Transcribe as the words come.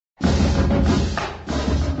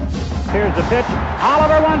Here's the pitch.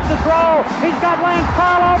 Oliver wants to throw. He's got Lance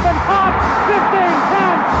Carl open. Caught. 15,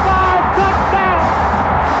 10, 5, touchdown.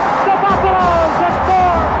 The Buffaloes have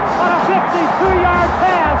scored on a 52-yard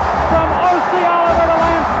pass from O.C. Oliver to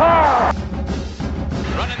Lance Carl.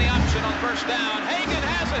 Running the option on first down. Hagan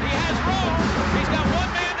has it. He has room. He's got one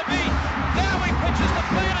man to beat. Now he pitches to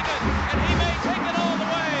Flanagan, and he may take it all the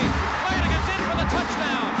way. Flanagan's in for the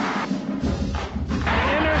touchdown.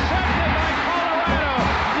 Intercepted by Colorado.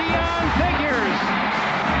 Deion Figures.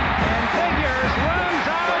 And Figures runs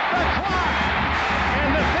out the clock.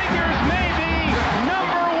 And the Figures may be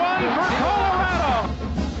number one for Colorado.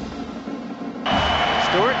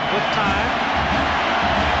 Stewart with time.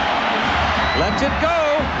 Lets it go.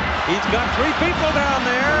 He's got three people down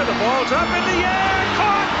there. The ball's up in the air.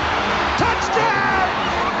 Caught. Touchdown.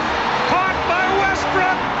 Caught by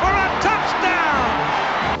Westbrook for a touchdown.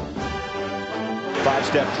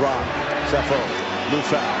 Five-step drop. Sefo.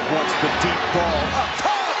 Lufau wants the deep ball. Up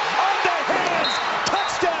top. On their hands.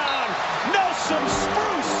 Touchdown. Nelson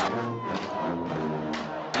Spruce.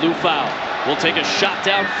 Lufau will take a shot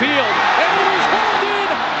downfield. And it is held in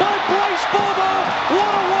by Bryce Bobo.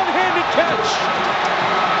 What a one-handed catch.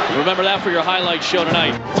 Remember that for your highlight show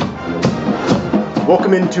tonight.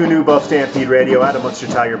 Welcome into a new Buff Stampede Radio. Adam Munster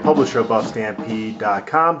Tiger, publisher of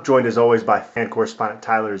BuffStampede.com. Joined as always by fan correspondent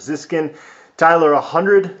Tyler Ziskin. Tyler,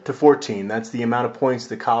 100-14. That's the amount of points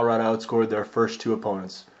that Colorado outscored their first two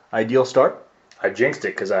opponents. Ideal start? I jinxed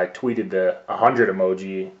it because I tweeted the 100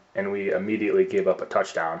 emoji and we immediately gave up a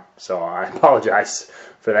touchdown. So I apologize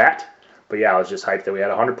for that. But yeah, I was just hyped that we had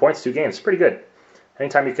 100 points, 2 games. Pretty good.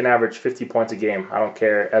 Anytime you can average 50 points a game, I don't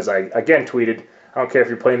care. As I again tweeted, I don't care if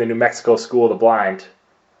you're playing the New Mexico School of the Blind.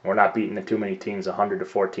 We're not beating the too many teams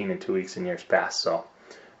 100-14 in 2 weeks in years past. So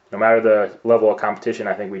no matter the level of competition,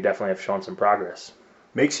 I think we definitely have shown some progress.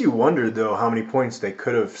 Makes you wonder, though, how many points they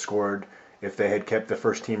could have scored if they had kept the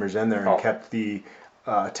first teamers in there and kept the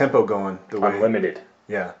tempo going the way. Unlimited.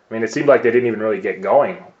 Yeah. I mean, it seemed like they didn't even really get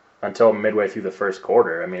going until midway through the first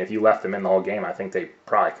quarter. I mean, if you left them in the whole game, I think they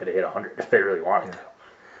probably could have hit 100 if they really wanted to.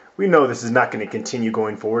 We know this is not going to continue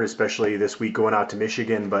going forward, especially this week going out to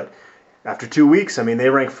Michigan. But after 2 weeks, I mean, they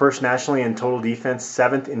rank first nationally in total defense,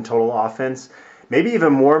 7th in total offense. Maybe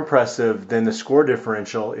even more impressive than the score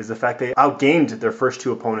differential is the fact they outgained their first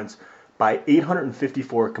two opponents by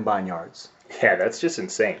 854 combined yards. Yeah, that's just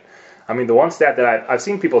insane. I mean, the one stat that I've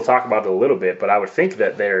seen people talk about it a little bit, but I would think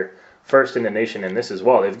that they're first in the nation in this as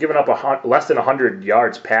well. They've given up less than 100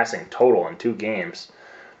 yards passing total in 2 games.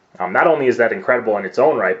 Not only is that incredible in its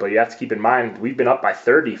own right, but you have to keep in mind we've been up by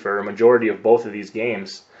 30 for a majority of both of these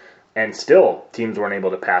games, and still teams weren't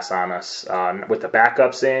able to pass on us. With the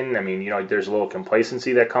backups in, I mean, there's a little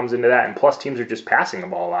complacency that comes into that, and plus teams are just passing the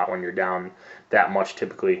ball a lot when you're down that much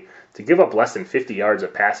typically. To give up less than 50 yards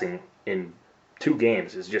of passing in 2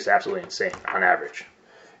 games is just absolutely insane on average.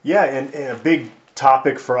 Yeah, and a big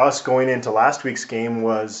topic for us going into last week's game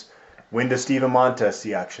was, when does Steven Montez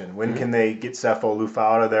see action? When can they get Sefo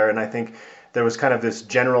Lufau out of there? And I think there was kind of this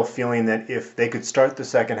general feeling that if they could start the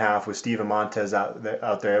second half with Steven Montez out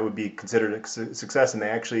there, it would be considered a success. And they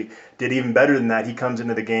actually did even better than that. He comes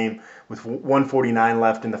into the game with 1:49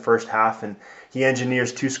 left in the first half, and he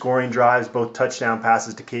engineers 2 scoring drives, both touchdown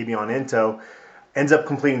passes to Kabion Ento. Ends up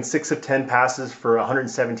completing 6 of 10 passes for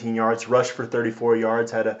 117 yards, rushed for 34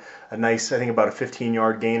 yards, had a nice, I think about a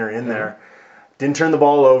 15-yard gainer in there. Didn't turn the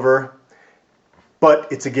ball over.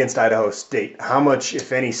 But it's against Idaho State. How much,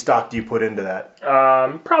 if any, stock do you put into that?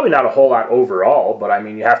 Probably not a whole lot overall, but I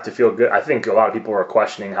mean, you have to feel good. I think a lot of people were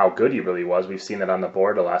questioning how good he really was. We've seen it on the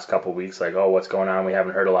board the last couple of weeks, like, oh, what's going on? We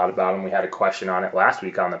haven't heard a lot about him. We had a question on it last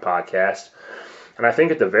week on the podcast. And I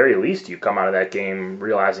think at the very least, you come out of that game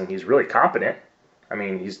realizing he's really competent. I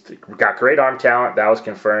mean, he's got great arm talent. That was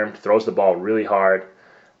confirmed. Throws the ball really hard.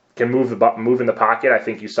 Can move in the pocket. I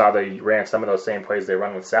think you saw they ran some of those same plays they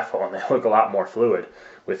run with Sefo, and they look a lot more fluid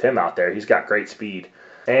with him out there. He's got great speed.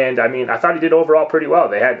 And, I mean, I thought he did overall pretty well.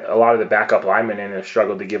 They had a lot of the backup linemen in and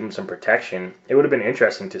struggled to give him some protection. It would have been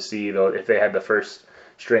interesting to see, though, if they had the first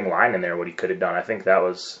string line in there, what he could have done. I think that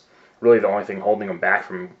was really the only thing holding him back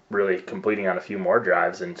from really completing on a few more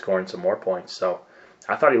drives and scoring some more points. So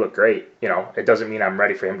I thought he looked great. It doesn't mean I'm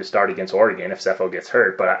ready for him to start against Oregon if Sefo gets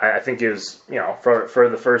hurt, but I think it was, for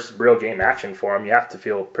the first real game action for him, you have to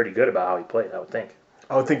feel pretty good about how he played, I would think.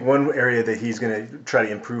 I would think one area that he's going to try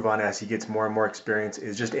to improve on as he gets more and more experience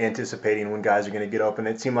is just anticipating when guys are going to get open.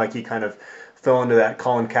 It seemed like he kind of fell into that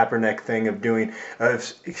Colin Kaepernick thing of doing,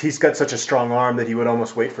 he's got such a strong arm that he would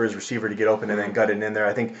almost wait for his receiver to get open and then gut it in there.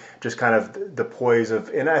 I think just kind of the poise of,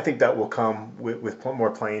 and I think that will come with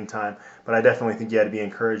more playing time, but I definitely think you had to be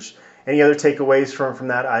encouraged. Any other takeaways from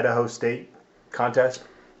that Idaho State contest?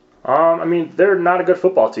 I mean, they're not a good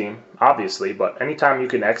football team, obviously, but anytime you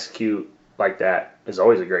can execute like that is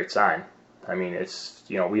always a great sign. I mean, it's,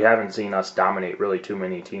 we haven't seen us dominate really too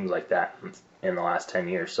many teams like that in the last 10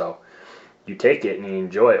 years. So you take it and you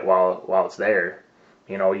enjoy it while it's there.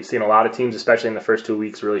 You've seen a lot of teams, especially in the first 2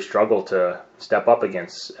 weeks, really struggle to step up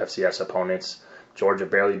against FCS opponents. Georgia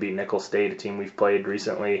barely beat Nicholls State, a team we've played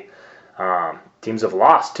recently. Teams have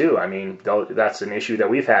lost, too. I mean, that's an issue that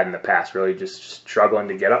we've had in the past, really just struggling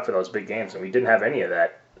to get up for those big games. And we didn't have any of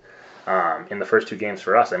that in the first 2 games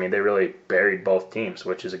for us. I mean, they really buried both teams,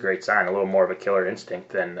 which is a great sign, a little more of a killer instinct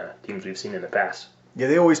than teams we've seen in the past. Yeah,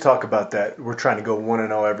 they always talk about that. We're trying to go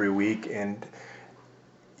 1-0 every week, and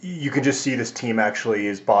you can just see this team actually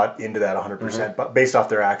is bought into that 100%, but based off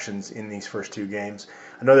their actions in these first 2 games.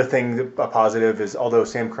 Another thing, a positive, is although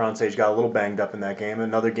Sam Kronsage got a little banged up in that game,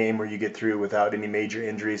 another game where you get through without any major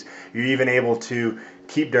injuries, you're even able to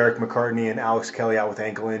keep Derek McCartney and Alex Kelly out with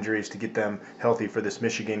ankle injuries to get them healthy for this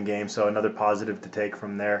Michigan game, so another positive to take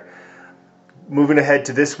from there. Moving ahead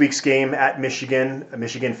to this week's game at Michigan,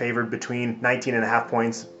 Michigan favored between 19.5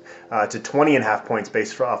 points to 20.5 points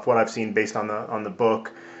based off what I've seen based on the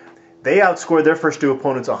book. They outscored their first 2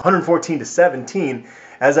 opponents 114-17.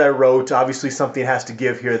 As I wrote, obviously something has to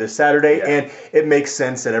give here this Saturday, and it makes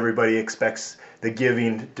sense that everybody expects the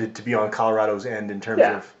giving to be on Colorado's end in terms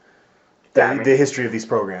of the history of these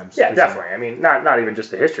programs. Yeah, definitely. I mean, not even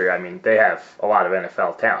just the history. I mean, they have a lot of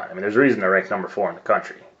NFL talent. I mean, there's a reason they're ranked number 4 in the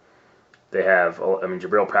country. They have,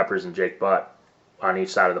 Jabril Peppers and Jake Butt on each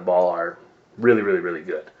side of the ball are really, really, really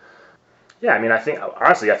good. Yeah, I mean, I think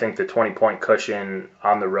the 20-point cushion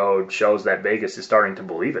on the road shows that Vegas is starting to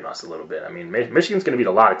believe in us a little bit. I mean, Michigan's going to beat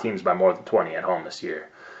a lot of teams by more than 20 at home this year.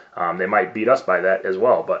 They might beat us by that as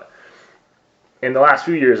well. But in the last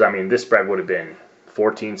few years, I mean, this spread would have been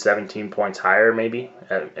 14, 17 points higher maybe,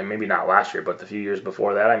 and maybe not last year, but the few years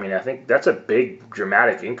before that. I mean, I think that's a big,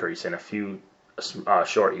 dramatic increase in a few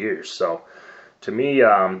short years. So to me,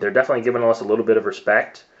 they're definitely giving us a little bit of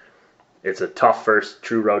respect. It's a tough first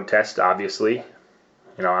true road test, obviously.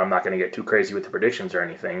 I'm not going to get too crazy with the predictions or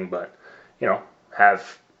anything, but, I'm going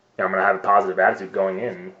to have a positive attitude going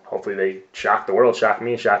in. Hopefully they shock the world, shock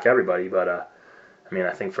me, shock everybody. But,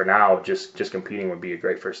 I think for now, just competing would be a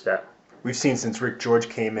great first step. We've seen since Rick George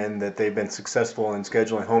came in that they've been successful in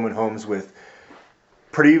scheduling home and homes with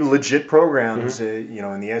pretty legit programs,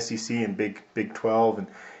 in the SEC and Big 12.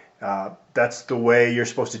 And that's the way you're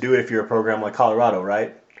supposed to do it if you're a program like Colorado,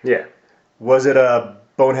 right? Yeah. Was it a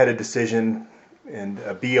boneheaded decision and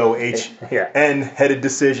a BOHN-headed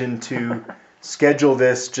decision to schedule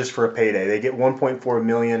this just for a payday? They get $1.4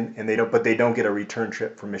 million, and they don't get a return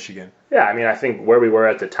trip from Michigan. Yeah, I think where we were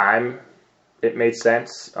at the time, it made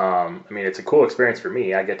sense. It's a cool experience for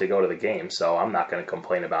me. I get to go to the game, so I'm not going to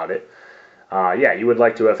complain about it. You would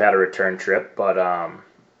like to have had a return trip, but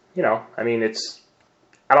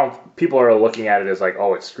people are looking at it as like,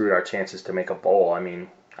 oh, it screwed our chances to make a bowl.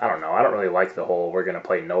 I don't know. I don't really like the whole we're going to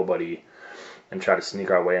play nobody and try to sneak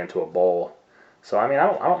our way into a bowl. So, I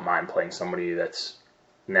don't mind playing somebody that's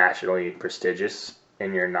nationally prestigious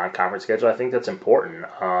in your non-conference schedule. I think that's important.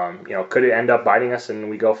 Could it end up biting us and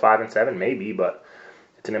we go 5-7? Maybe, but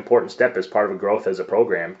it's an important step as part of a growth as a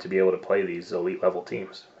program to be able to play these elite level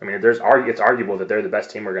teams. It's arguable that they're the best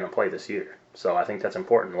team we're going to play this year. So I think that's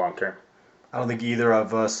important long term. I don't think either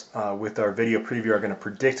of us, with our video preview, are going to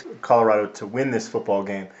predict Colorado to win this football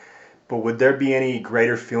game. But would there be any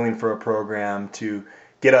greater feeling for a program to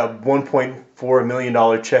get a $1.4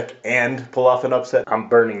 million check and pull off an upset? I'm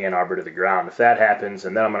burning Ann Arbor to the ground. If that happens,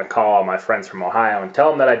 and then I'm going to call all my friends from Ohio and tell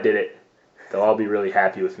them that I did it, they'll all be really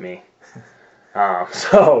happy with me.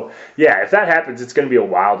 If that happens, it's going to be a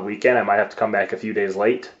wild weekend. I might have to come back a few days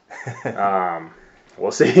late.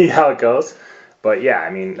 We'll see how it goes. But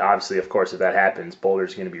obviously, of course, if that happens,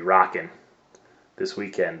 Boulder's going to be rocking this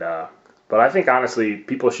weekend. But I think, honestly,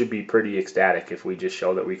 people should be pretty ecstatic if we just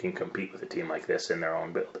show that we can compete with a team like this in their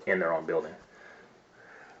own building.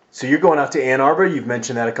 So you're going out to Ann Arbor. You've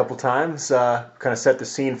mentioned that a couple times. Kind of set the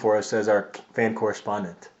scene for us as our fan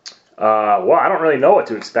correspondent. I don't really know what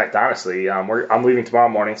to expect, honestly. I'm leaving tomorrow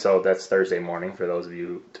morning, so that's Thursday morning for those of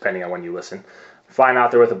you, depending on when you listen. Flying out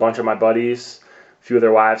there with a bunch of my buddies. few of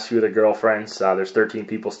their wives, a few of their girlfriends. There's 13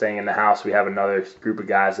 people staying in the house. We have another group of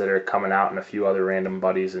guys that are coming out and a few other random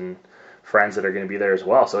buddies and friends that are going to be there as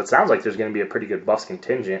well. So it sounds like there's going to be a pretty good Buffs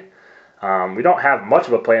contingent. We don't have much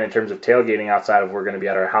of a plan in terms of tailgating outside of we're going to be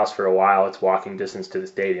at our house for a while. It's walking distance to the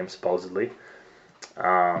stadium, supposedly. It's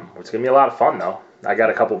going to be a lot of fun, though. I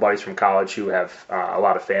got a couple buddies from college who have a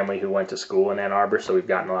lot of family who went to school in Ann Arbor, so we've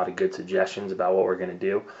gotten a lot of good suggestions about what we're going to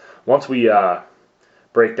do. Once we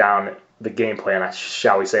break down the game plan,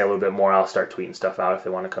 shall we say, a little bit more, I'll start tweeting stuff out if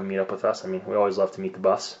they want to come meet up with us. I mean, we always love to meet the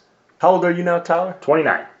Buffs. How old are you now, Tyler?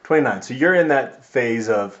 29. 29. So you're in that phase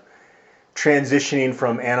of transitioning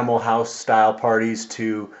from Animal House style parties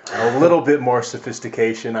to a little bit more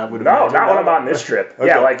sophistication, I would imagine. No, not when I'm on this trip. Okay.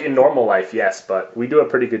 Yeah, like in normal life, yes, but we do a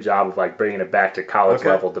pretty good job of like bringing it back to college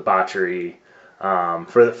level debauchery for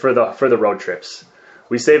the road trips.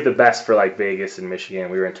 We save the best for like Vegas and Michigan.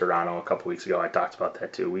 We were in Toronto a couple weeks ago. I talked about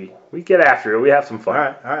that too. We get after it. We have some fun.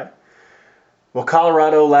 All right. Well,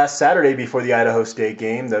 Colorado last Saturday before the Idaho State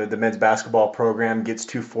game, the men's basketball program gets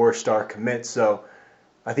 2 4-star commits. So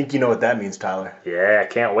I think you know what that means, Tyler. Yeah,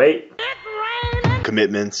 can't wait.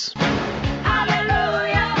 Commitments.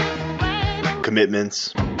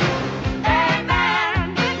 Commitments.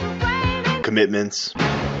 Commitments.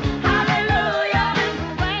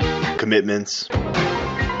 Commitments.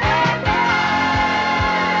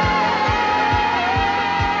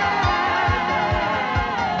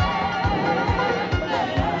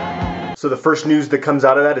 So the first news that comes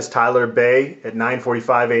out of that is Tyler Bay at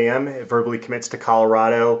 9:45 a.m. verbally commits to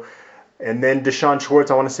Colorado. And then Deshaun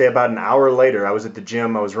Schwartz, I want to say about an hour later, I was at the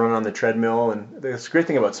gym, I was running on the treadmill, and the great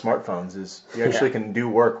thing about smartphones is you actually can do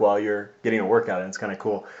work while you're getting a workout, and it's kind of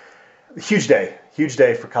cool. Huge day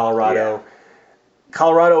for Colorado. Yeah.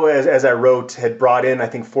 Colorado, as I wrote, had brought in, I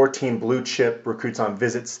think, 14 blue chip recruits on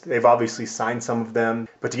visits. They've obviously signed some of them,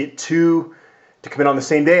 but to get 2 to come in on the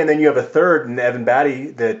same day, and then you have a third in Evan Batty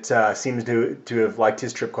that seems to have liked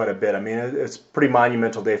his trip quite a bit. I mean, it's a pretty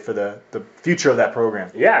monumental day for the future of that program.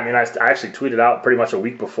 Yeah, I mean, I actually tweeted out pretty much a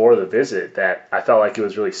week before the visit that I felt like it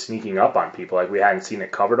was really sneaking up on people. Like, we hadn't seen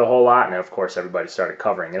it covered a whole lot, and of course everybody started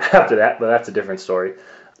covering it after that, but that's a different story.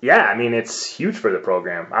 Yeah, I mean, it's huge for the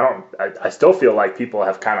program. I still feel like people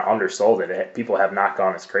have kind of undersold it. People have not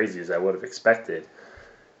gone as crazy as I would have expected.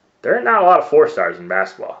 There are not a lot of 4-stars in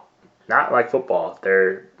basketball. Not like football.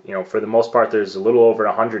 For the most part, there's a little over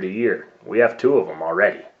 100 a year. We have 2 of them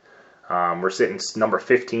already. We're sitting number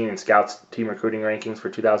 15 in Scouts team recruiting rankings for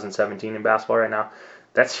 2017 in basketball right now.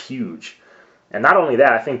 That's huge. And not only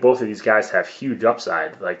that, I think both of these guys have huge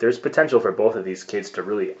upside. Like, there's potential for both of these kids to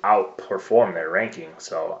really outperform their ranking.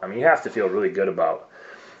 So, I mean, you have to feel really good about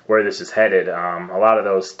where this is headed. A lot of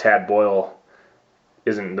those Tad Boyle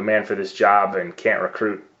isn't the man for this job and can't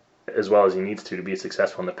recruit as well as he needs to be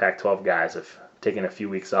successful in the Pac-12 guys have taken a few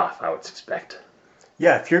weeks off, I would suspect.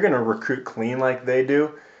 Yeah, if you're going to recruit clean like they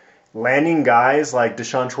do, landing guys like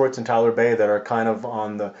Deshaun Schwartz and Tyler Bay that are kind of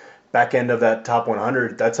on the back end of that top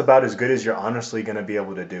 100, that's about as good as you're honestly going to be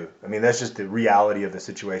able to do. I mean, that's just the reality of the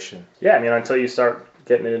situation. Yeah, I mean, until you start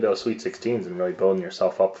getting into those Sweet 16s and really building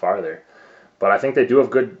yourself up farther. But I think they do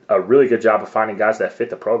have a really good job of finding guys that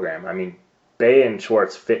fit the program. I mean, Bay and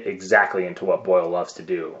Schwartz fit exactly into what Boyle loves to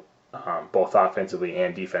do. Both offensively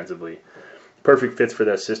and defensively. Perfect fits for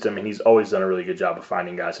that system, and he's always done a really good job of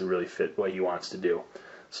finding guys who really fit what he wants to do.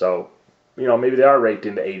 So, maybe they are ranked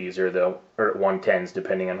in the 80s or 110s,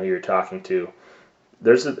 depending on who you're talking to.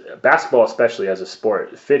 Basketball, especially as a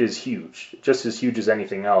sport, fit is huge, just as huge as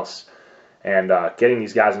anything else. And getting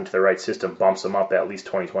these guys into the right system bumps them up at least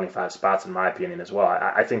 20, 25 spots, in my opinion, as well.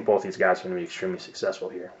 I think both these guys are going to be extremely successful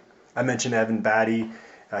here. I mentioned Evan Batty.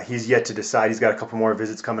 He's yet to decide. He's got a couple more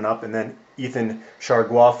visits coming up. And then Ethan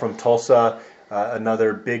Chargois from Tulsa,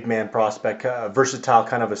 another big man prospect, versatile,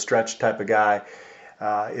 kind of a stretch type of guy,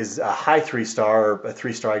 is a high 3-star, or a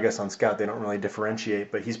 3-star, I guess, on Scout. They don't really differentiate,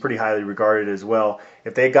 but he's pretty highly regarded as well.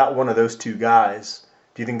 If they got one of those 2 guys,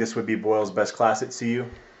 do you think this would be Boyle's best class at CU?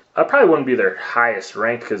 I probably wouldn't be their highest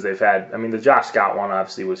ranked because they've had, the Josh Scott one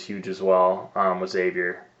obviously was huge as well, with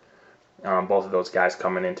Xavier. Both of those guys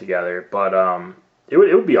coming in together. But it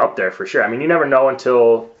would be up there for sure. I mean, you never know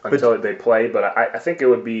until they play, but I think it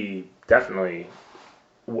would be definitely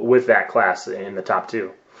with that class in the top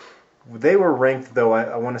 2. They were ranked, though,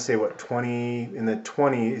 I want to say, 20, in the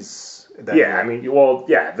 20s.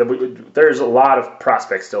 There's a lot of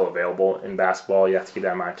prospects still available in basketball. You have to keep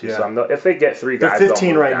that in mind, too. Yeah. So if they get 3 guys... They're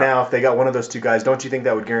 15 right now. If they got one of those 2 guys, don't you think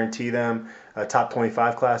that would guarantee them a top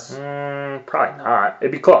 25 class? Probably not.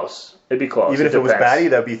 It'd be close. Even if it was Batty,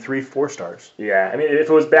 that would be 3 4-stars. Yeah, I mean, if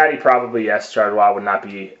it was Batty, probably yes. Chargois would not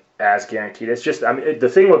be as guaranteed. It's just, I mean, the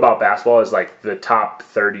thing about basketball is like the top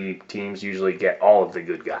 30 teams usually get all of the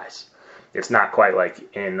good guys. It's not quite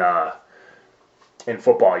like in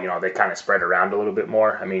football, you know, they kind of spread around a little bit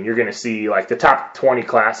more. I mean, you're going to see like the top 20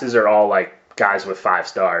 classes are all like guys with 5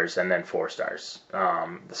 stars and then 4 stars.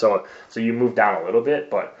 So you move down a little bit,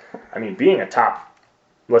 but I mean, being a top,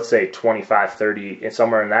 let's say 25, 30, and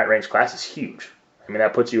somewhere in that range class is huge. I mean,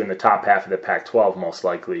 that puts you in the top half of the Pac-12 most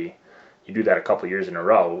likely. You do that a couple years in a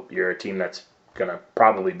row, you're a team that's going to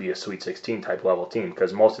probably be a Sweet 16 type level team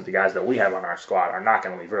because most of the guys that we have on our squad are not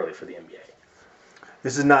going to leave early for the NBA.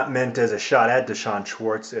 This is not meant as a shot at Deshaun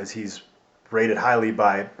Schwartz, as he's rated highly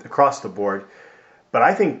by across the board. But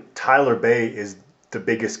I think Tyler Bay is the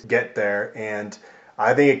biggest get there. And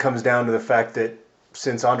I think it comes down to the fact that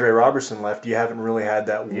since Andre Robertson left, you haven't really had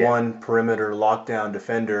that one perimeter lockdown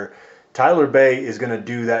defender. Tyler Bay is going to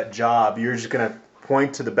do that job. You're just going to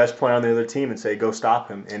point to the best player on the other team and say, go stop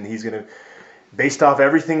him. And he's going to, based off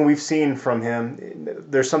everything we've seen from him,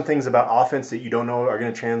 there's some things about offense that you don't know are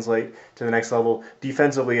going to translate to the next level.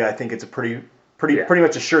 Defensively, I think it's a pretty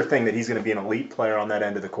much a sure thing that he's going to be an elite player on that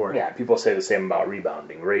end of the court. Yeah, people say the same about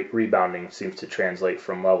rebounding. Rebounding seems to translate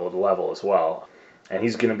from level to level as well. And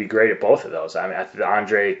he's going to be great at both of those. I mean, the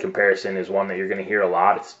Andre comparison is one that you're going to hear a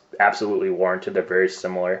lot. It's absolutely warranted. They're very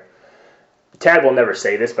similar. Tad will never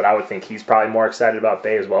say this, but I would think he's probably more excited about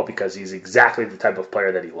Bay as well because he's exactly the type of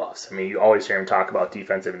player that he loves. I mean, you always hear him talk about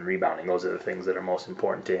defensive and rebounding. Those are the things that are most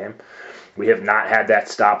important to him. We have not had that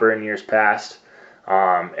stopper in years past,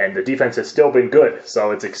 and the defense has still been good.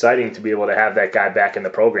 So it's exciting to be able to have that guy back in the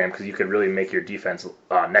program because you could really make your defense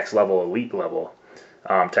next level, elite level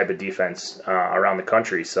type of defense around the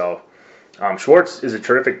country. So Schwartz is a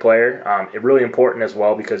terrific player. Really important as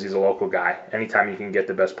well because he's a local guy. Anytime you can get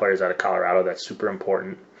the best players out of Colorado, that's super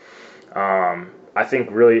important. I think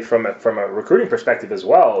really from a recruiting perspective as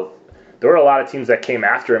well, there were a lot of teams that came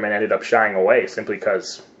after him and ended up shying away simply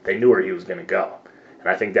because they knew where he was going to go. And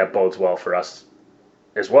I think that bodes well for us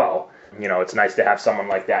as well. You know, it's nice to have someone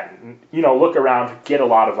like that, you know, look around, get a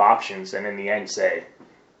lot of options, and in the end say,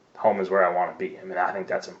 home is where I want to be. I mean, I think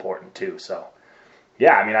that's important too. So,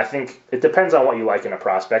 yeah, I mean, I think it depends on what you like in a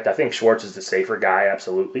prospect. I think Schwartz is the safer guy,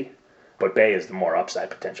 absolutely. But Bay is the more upside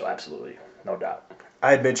potential, absolutely. No doubt.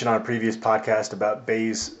 I had mentioned on a previous podcast about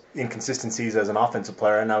Bay's inconsistencies as an offensive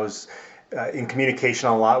player, and I was in communication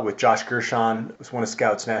a lot with Josh Gershon, who's one of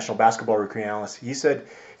Scout's national basketball recruiting analysts. He said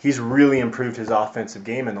he's really improved his offensive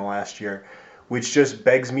game in the last year, which just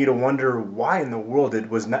begs me to wonder why in the world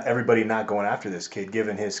was not everybody not going after this kid,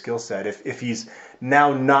 given his skill set, if he's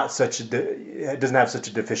now not doesn't have such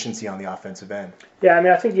a deficiency on the offensive end. Yeah, I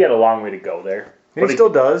mean, I think he had a long way to go there. And he still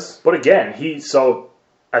does. But again,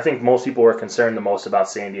 I think most people were concerned the most about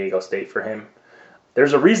San Diego State for him.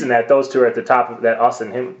 There's a reason that those two are at the top of that. Us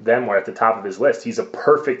and them were at the top of his list. He's a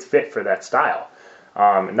perfect fit for that style.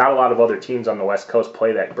 Not a lot of other teams on the West Coast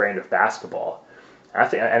play that brand of basketball.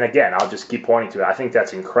 And again, I'll just keep pointing to it. I think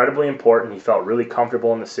that's incredibly important. He felt really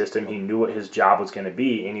comfortable in the system. He knew what his job was going to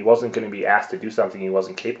be, and he wasn't going to be asked to do something he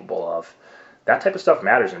wasn't capable of. That type of stuff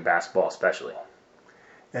matters in basketball, especially.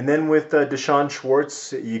 And then with Deshaun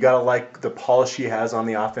Schwartz, you got to like the polish he has on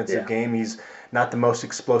the offensive game. He's not the most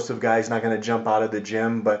explosive guy. He's not going to jump out of the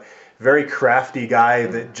gym, but very crafty guy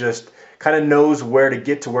that just kind of knows where to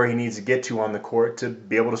get to where he needs to get to on the court to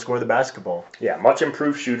be able to score the basketball. Yeah, much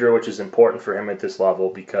improved shooter, which is important for him at this level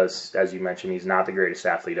because, as you mentioned, he's not the greatest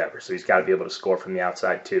athlete ever, so he's got to be able to score from the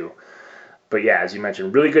outside too. But yeah, as you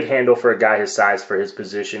mentioned, really good handle for a guy his size for his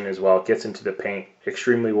position as well. Gets into the paint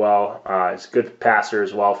extremely well. He's a good passer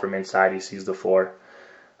as well from inside. He sees the floor.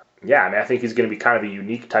 Yeah, I mean, I think he's going to be kind of a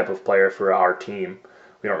unique type of player for our team.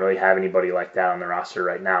 We don't really have anybody like that on the roster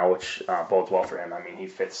right now, which bodes well for him. I mean, he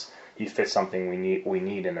fits something we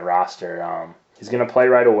need in the roster. He's going to play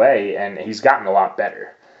right away, and he's gotten a lot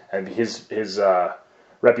better. And his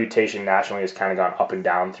reputation nationally has kind of gone up and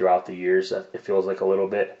down throughout the years. It feels like a little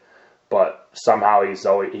bit. But somehow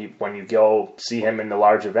when you go see him in the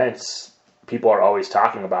large events, people are always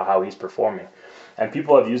talking about how he's performing. And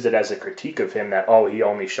people have used it as a critique of him that, he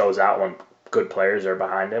only shows out when good players are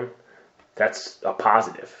behind him. That's a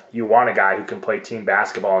positive. You want a guy who can play team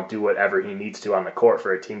basketball and do whatever he needs to on the court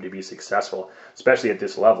for a team to be successful, especially at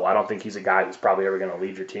this level. I don't think he's a guy who's probably ever going to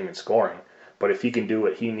lead your team in scoring. But if he can do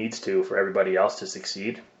what he needs to for everybody else to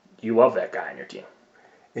succeed, you love that guy on your team.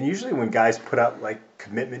 And usually when guys put out like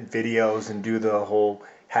commitment videos and do the whole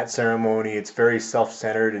hat ceremony, it's very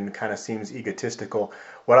self-centered and kind of seems egotistical.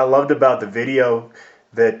 What I loved about the video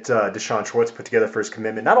that Deshaun Schwartz put together for his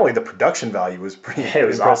commitment, not only the production value was pretty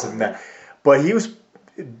impressive, awesome, but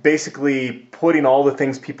basically putting all the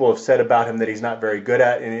things people have said about him that he's not very good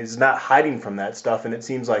at, and is not hiding from that stuff. And it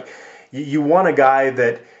seems like you want a guy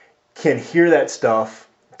that can hear that stuff,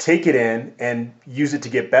 take it in, and use it to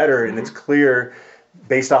get better. And it's clear,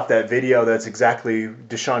 based off that video, that's exactly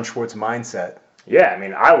Deshaun Schwartz's mindset. Yeah, I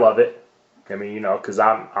mean, I love it. I mean, because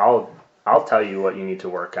I'll tell you what you need to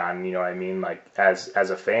work on. You know what I mean? Like as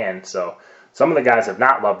a fan. So some of the guys have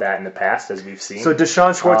not loved that in the past, as we've seen. So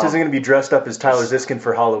Deshaun Schwartz isn't going to be dressed up as Tyler Ziskin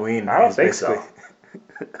for Halloween. I don't think so.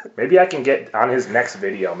 Maybe I can get on his next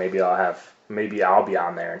video. Maybe I'll be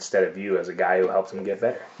on there instead of you as a guy who helps him get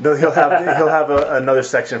better. No, he'll have another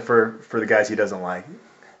section for the guys he doesn't like.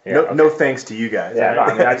 Yeah, no thanks to you guys. Yeah, no,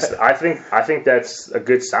 I mean, I think that's a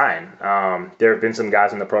good sign. There have been some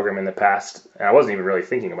guys in the program in the past, and I wasn't even really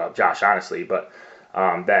thinking about Josh, honestly, but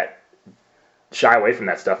that shy away from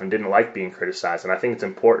that stuff and didn't like being criticized. And I think it's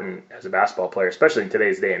important as a basketball player, especially in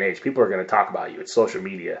today's day and age. People are going to talk about you. It's social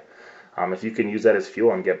media. If you can use that as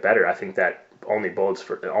fuel and get better, I think that only bodes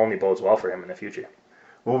well for him in the future.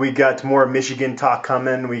 Well, we got more Michigan talk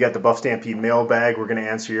coming. We got the Buff Stampede mailbag. We're going to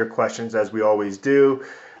answer your questions as we always do.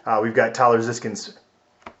 We've got Tyler Ziskin's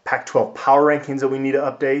Pac-12 power rankings that we need to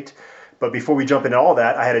update. But before we jump into all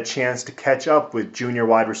that, I had a chance to catch up with junior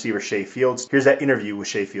wide receiver Shea Fields. Here's that interview with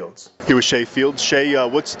Shea Fields. Here with Shea Fields. Shea,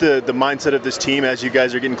 what's the mindset of this team as you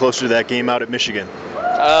guys are getting closer to that game out at Michigan?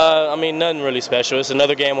 I mean, nothing really special. It's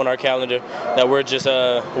another game on our calendar that we're just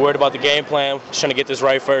worried about the game plan, just trying to get this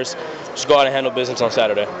right first. Just go out and handle business on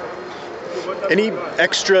Saturday. Any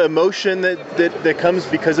extra emotion that comes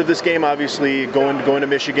because of this game? Obviously, going to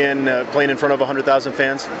Michigan, playing in front of 100,000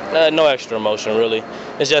 fans. No extra emotion, really.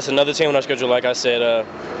 It's just another team on our schedule, like I said.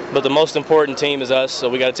 But the most important team is us, so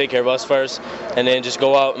we got to take care of us first, and then just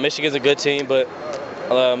go out. Michigan's a good team, but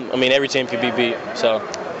I mean, every team can be beat. So.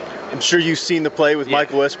 I'm sure you've seen the play with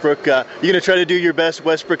Michael Westbrook. You going to try to do your best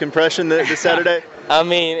Westbrook impression this Saturday? I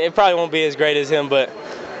mean, it probably won't be as great as him, but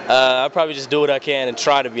I'll probably just do what I can and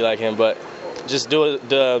try to be like him. But just do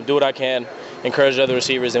what I can, encourage other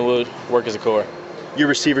receivers, and we'll work as a core. Your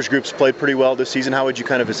receivers group's played pretty well this season. How would you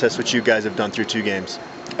kind of assess what you guys have done through 2 games?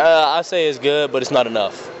 I say it's good, but it's not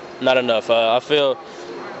enough. Not enough. I feel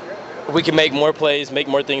we can make more plays, make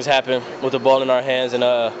more things happen with the ball in our hands, and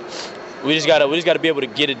we just gotta be able to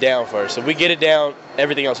get it down first. If we get it down,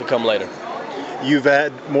 everything else will come later. You've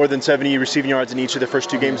had more than 70 receiving yards in each of the first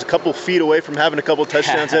 2 games, a couple feet away from having a couple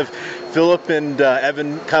touchdowns. Have Phillip and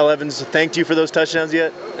Kyle Evans thanked you for those touchdowns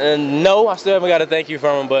yet? No, I still haven't got a thank you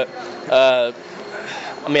from them, but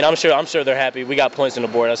I mean, I'm sure they're happy. We got points on the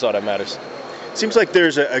board. That's all that matters. Seems like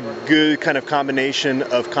there's a good kind of combination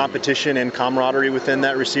of competition and camaraderie within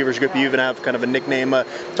that receivers group. You even have kind of a nickname.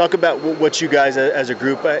 Talk about what you guys as a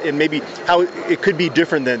group and maybe how it could be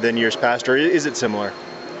different than years past, or is it similar?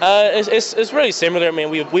 It's really similar. I mean,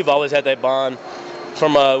 we've always had that bond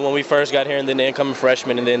from when we first got here, and then the incoming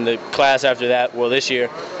freshmen, and then the class after that. Well, this year,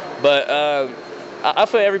 but I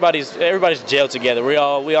feel everybody's gelled together. We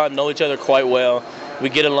all know each other quite well. We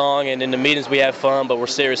get along, and in the meetings we have fun, but we're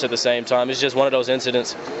serious at the same time. It's just one of those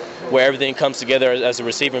incidents where everything comes together as a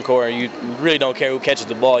receiving core, and you really don't care who catches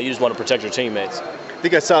the ball. You just want to protect your teammates. I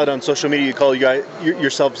think I saw it on social media. You call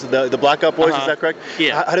yourselves the Blackout Boys. Is that correct?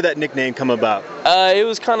 Yeah. How did that nickname come about? It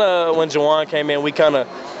was kind of when Juwan came in. We kind of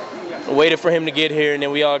waited for him to get here, and then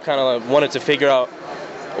we all kind of wanted to figure out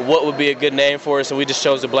what would be a good name for us, and we just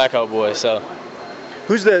chose the Blackout Boys. So,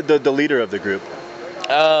 who's the leader of the group?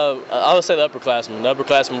 I would say the upperclassmen. The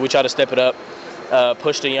upperclassmen, we try to step it up,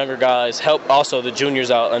 push the younger guys, help also the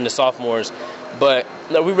juniors out and the sophomores. But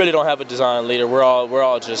no, we really don't have a design leader. We're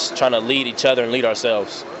all just trying to lead each other and lead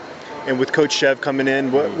ourselves. And with Coach Chev coming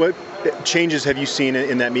in, what changes have you seen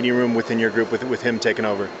in that meeting room within your group with him taking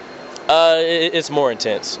over? It's more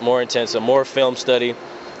intense, so more film study,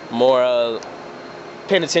 more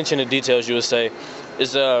paying attention to details. You would say,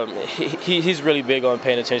 he's really big on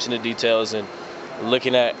paying attention to details and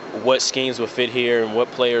looking at what schemes will fit here and what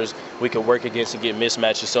players we can work against and get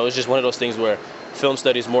mismatches. So it's just one of those things where film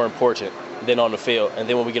study is more important than on the field. And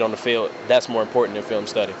then when we get on the field, that's more important than film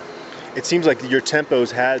study. It seems like your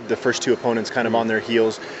tempos had the first 2 opponents kind of on their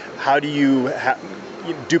heels. How do you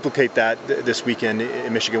duplicate that this weekend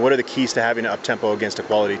in Michigan? What are the keys to having an up-tempo against a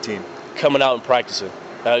quality team? Coming out and practicing.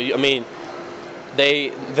 I mean,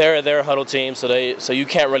 they're a huddle team, so you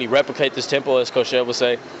can't really replicate this tempo, as Coach Ed would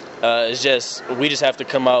say. It's just we just have to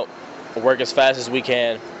come out, work as fast as we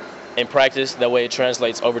can in practice. That way it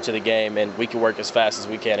translates over to the game, and we can work as fast as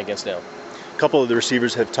we can against them. couple of the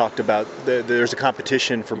receivers have talked about there's a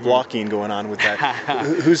competition for blocking going on with that.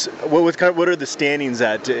 What are the standings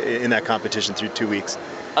at in that competition through 2 weeks?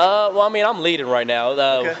 Well, I mean, I'm leading right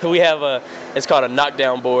now. We have it's called a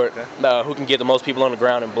knockdown board, who can get the most people on the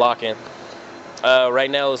ground and blocking.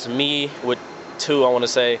 Right now it's me with 2, I want to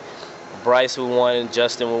say, Bryce with 1,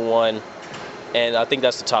 Justin with 1, and I think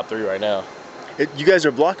that's the top 3 right now. You guys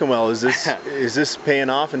are blocking well. Is this paying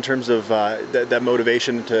off in terms of that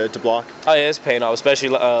motivation to block? Oh yeah, it's paying off, especially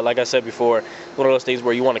like I said before, one of those things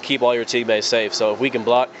where you want to keep all your teammates safe. So if we can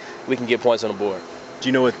block, we can get points on the board. Do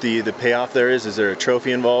you know what the payoff there is? Is there a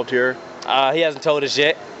trophy involved here? He hasn't told us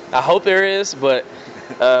yet. I hope there is, but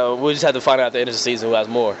we'll just have to find out at the end of the season who has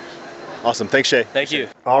more. Awesome. Thanks, Shea. Thank you.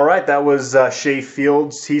 All right, that was Shea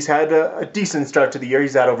Fields. He's had a decent start to the year.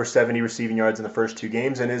 He's had over 70 receiving yards in the first 2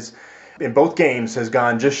 games, and in both games has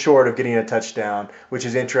gone just short of getting a touchdown, which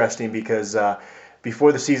is interesting because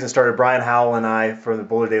before the season started, Brian Howell and I from the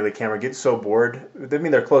Boulder Daily Camera get so bored. I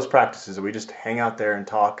mean, they're close practices. We just hang out there and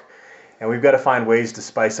talk, and we've got to find ways to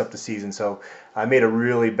spice up the season. So I made a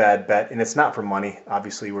really bad bet, and it's not for money.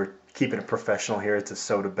 Obviously, we're keeping it professional here. It's a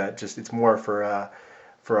soda bet. It's more for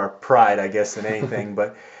our pride, I guess, than anything.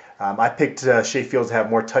 But I picked Shea Fields to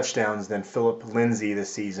have more touchdowns than Philip Lindsay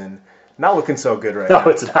this season. Not looking so good right now.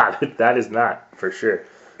 No, it's not. That is not, for sure.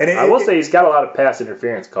 And I will say he's got a lot of pass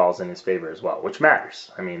interference calls in his favor as well, which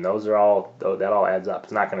matters. I mean, that all adds up.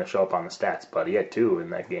 It's not going to show up on the stats, but he had 2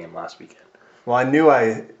 in that game last weekend. Well, I knew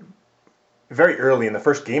very early in the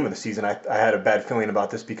first game of the season, I had a bad feeling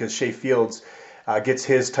about this because Shea Fields gets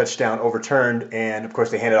his touchdown overturned, and of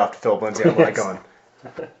course they hand it off to Philip Lindsay. I'm like going,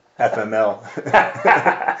 FML.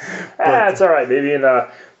 That's all right. Maybe in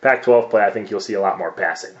Pac-12 play, I think you'll see a lot more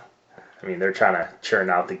passing. I mean, they're trying to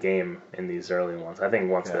churn out the game in these early ones. I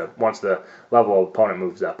think once the level of opponent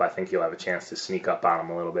moves up, I think you'll have a chance to sneak up on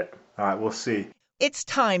them a little bit. All right, we'll see. It's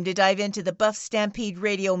time to dive into the Buff Stampede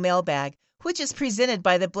Radio Mailbag, which is presented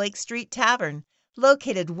by the Blake Street Tavern.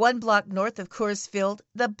 Located 1 block north of Coors Field,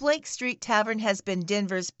 the Blake Street Tavern has been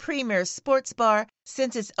Denver's premier sports bar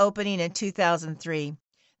since its opening in 2003.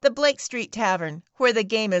 The Blake Street Tavern, where the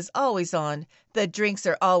game is always on, the drinks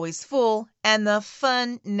are always full, and the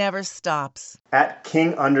fun never stops. At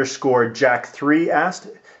King_Jack3 asked,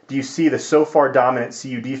 do you see the so far dominant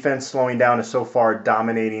CU defense slowing down a so far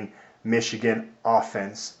dominating Michigan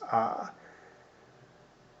offense?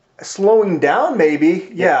 Slowing down, maybe.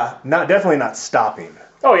 Yeah, definitely not stopping.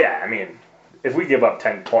 Oh, yeah. I mean, if we give up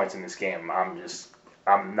 10 points in this game,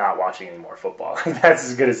 I'm not watching any more football. That's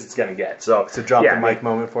as good as it's going to get. So it's a drop the mic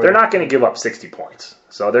moment for you. They're not going to give up 60 points.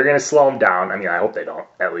 So they're going to slow them down. I mean, I hope they don't,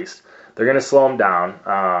 at least. They're going to slow them down.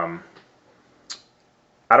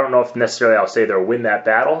 I don't know if necessarily I'll say they'll win that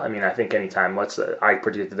battle. I mean, I think anytime, I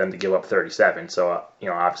predicted them to give up 37. So,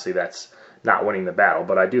 obviously that's not winning the battle.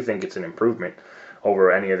 But I do think it's an improvement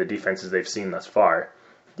over any of the defenses they've seen thus far.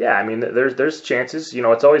 Yeah, I mean, there's chances.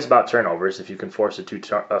 It's always about turnovers. If you can force a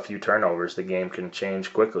few turnovers, the game can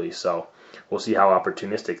change quickly. So we'll see how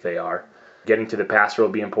opportunistic they are. Getting to the passer will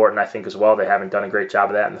be important, I think, as well. They haven't done a great job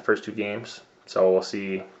of that in the first 2 games. So we'll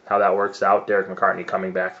see how that works out. Derek McCartney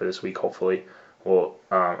coming back for this week, hopefully, will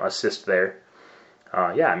assist there.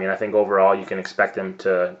 I think overall you can expect them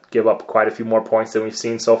to give up quite a few more points than we've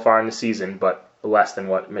seen so far in the season, but less than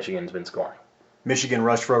what Michigan's been scoring. Michigan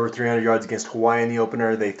rushed for over 300 yards against Hawaii in the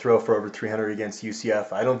opener. They throw for over 300 against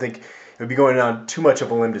UCF. I don't think it would be going on too much of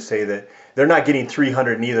a limb to say that they're not getting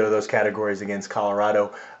 300 in either of those categories against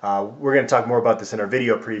Colorado. We're going to talk more about this in our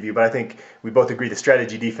video preview, but I think we both agree the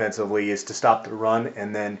strategy defensively is to stop the run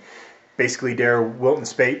and then basically dare Wilton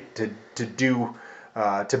Speight to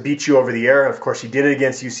beat you over the air. Of course, he did it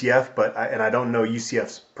against UCF, and I don't know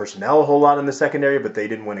UCF's personnel a whole lot in the secondary, but they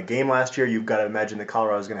didn't win a game last year. You've got to imagine that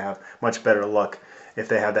Colorado is going to have much better luck if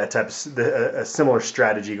they have that type of a similar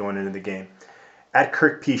strategy going into the game. At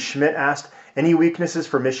Kirk P. Schmidt asked, any weaknesses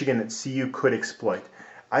for Michigan that CU could exploit?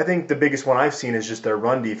 I think the biggest one I've seen is just their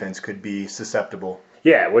run defense could be susceptible.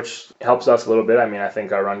 Yeah, which helps us a little bit. I mean, I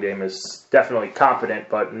think our run game is definitely competent,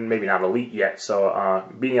 but maybe not elite yet. So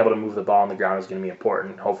being able to move the ball on the ground is going to be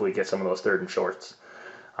important. Hopefully get some of those 3rd and shorts.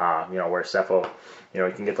 Where Cepho,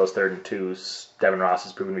 you can get those 3rd and 2s. Devin Ross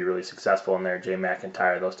has proven to be really successful in there. Jay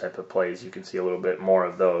McIntyre, those type of plays, you can see a little bit more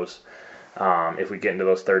of those if we get into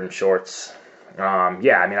those 3rd and shorts.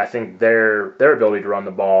 I think their ability to run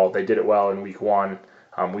the ball, they did it well in week 1.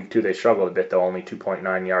 Week 2, they struggled a bit, though, only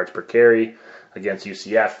 2.9 yards per carry. Against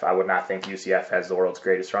UCF, I would not think UCF has the world's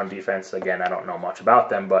greatest run defense. Again, I don't know much about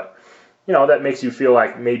them, but that makes you feel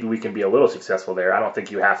like maybe we can be a little successful there. I don't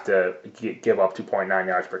think you have to give up 2.9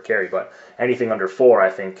 yards per carry, but anything under 4, I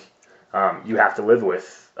think you have to live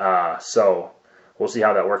with. So we'll see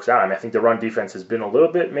how that works out. I mean, I think the run defense has been a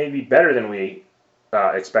little bit maybe better than we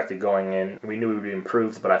expected going in. We knew it would be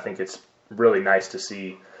improved, but I think it's really nice to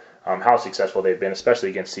see how successful they've been, especially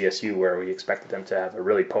against CSU, where we expected them to have a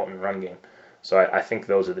really potent run game. So I think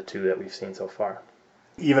those are the two that we've seen so far.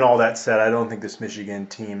 Even all that said, I don't think this Michigan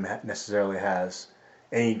team necessarily has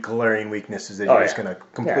any glaring weaknesses that you're just going to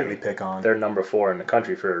completely pick on. They're number 4 in the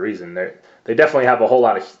country for a reason. They definitely have a whole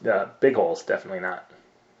lot of big holes, definitely not.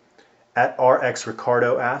 At RX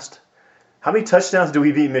Ricardo asked, how many touchdowns do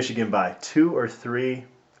we beat Michigan by? 2 or 3?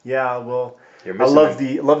 Yeah, well, I love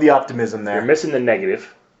the optimism there. You're missing the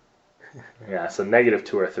negative. Yeah, so negative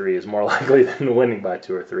 2 or 3 is more likely than winning by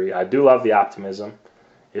 2 or 3. I do love the optimism.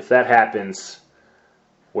 If that happens,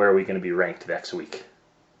 where are we going to be ranked next week?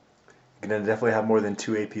 You're going to definitely have more than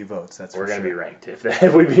 2 AP votes. We're going to be ranked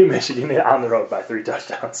if we beat Michigan on the road by 3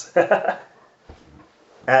 touchdowns. At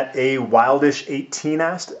a Wildish 18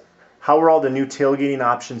 asked, how are all the new tailgating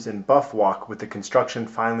options in Buff Walk with the construction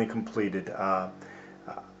finally completed?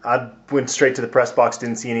 I went straight to the press box,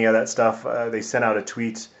 didn't see any of that stuff. They sent out a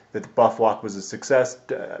tweet that the Buff Walk was a success.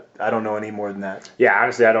 I don't know any more than that. Yeah,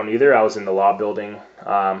 honestly, I don't either. I was in the law building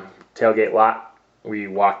tailgate lot. We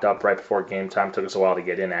walked up right before game time. Took us a while to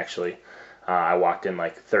get in, actually. I walked in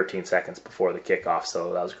like 13 seconds before the kickoff,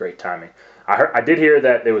 so that was great timing. I did hear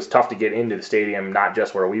that it was tough to get into the stadium, not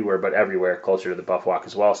just where we were, but everywhere closer to the Buff Walk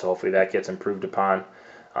as well, so hopefully that gets improved upon.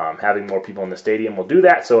 Having more people in the stadium will do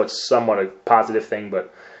that, so it's somewhat a positive thing,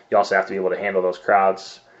 but you also have to be able to handle those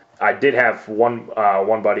crowds. I did have one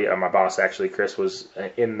buddy, my boss actually, Chris, was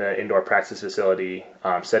in the indoor practice facility,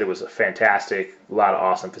 said it was fantastic, a lot of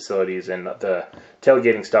awesome facilities, and the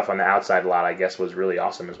tailgating stuff on the outside lot, I guess, was really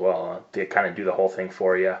awesome as well. They kind of do the whole thing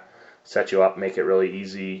for you, set you up, make it really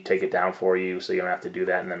easy, take it down for you so you don't have to do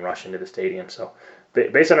that and then rush into the stadium. So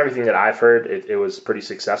based on everything that I've heard, it was pretty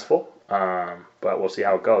successful, but we'll see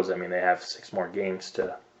how it goes. I mean, they have 6 more games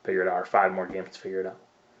to figure it out, or 5 more games to figure it out.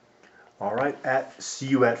 All right, See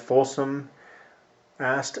You at Folsom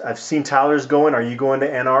asked, I've seen Tyler's going. Are you going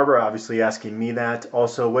to Ann Arbor? Obviously asking me that.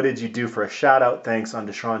 Also, what did you do for a shout-out? Thanks on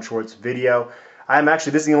Deshaun Schwartz's video. This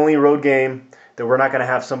is the only road game that we're not going to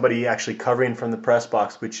have somebody actually covering from the press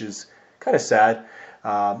box, which is kind of sad.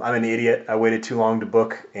 I'm an idiot. I waited too long to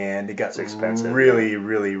book, and it got really,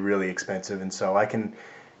 really, really expensive. And so I can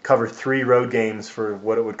cover 3 road games for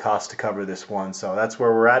what it would cost to cover this one. So that's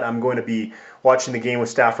where we're at. I'm going to be watching the game with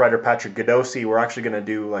staff writer Patrick Godosi. We're actually going to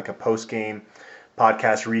do like a post-game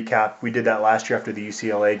podcast recap. We did that last year after the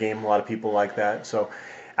UCLA game. A lot of people like that. So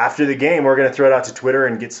after the game, we're going to throw it out to Twitter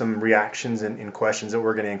and get some reactions and questions that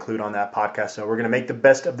we're going to include on that podcast. So we're going to make the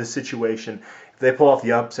best of the situation. If they pull off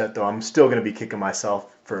the upset, though, I'm still going to be kicking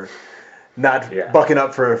myself for not bucking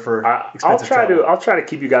up for expensive travel. I'll try to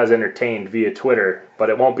keep you guys entertained via Twitter, but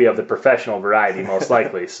it won't be of the professional variety most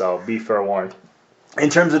likely, so be forewarned. In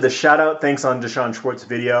terms of the shout-out, thanks on Deshaun Schwartz's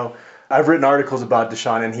video. I've written articles about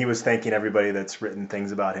Deshaun, and he was thanking everybody that's written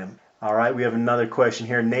things about him. All right, we have another question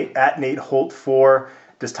here. Nate Holt 4.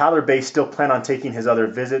 Does Tyler Bay still plan on taking his other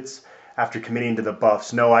visits after committing to the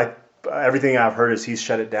Buffs? No, everything I've heard is he's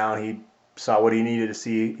shut it down. He saw what he needed to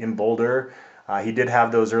see in Boulder. He did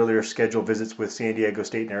have those earlier scheduled visits with San Diego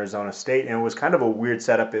State and Arizona State, and it was kind of a weird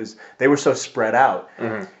setup is they were so spread out.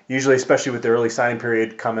 Mm-hmm. Usually, especially with the early signing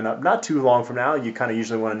period coming up not too long from now, you kind of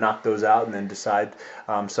usually want to knock those out and then decide.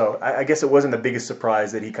 So I guess it wasn't the biggest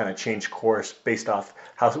surprise that he kind of changed course based off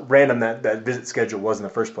how random that visit schedule was in the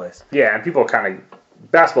first place. Yeah, and people kind of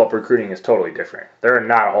 – basketball recruiting is totally different. There are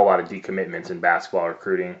not a whole lot of decommitments in basketball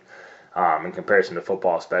recruiting in comparison to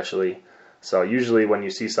football especially. So usually when you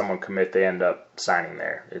see someone commit, they end up signing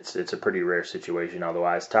there. It's a pretty rare situation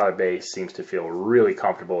otherwise. Tyler Bay seems to feel really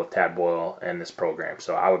comfortable with Tad Boyle and this program,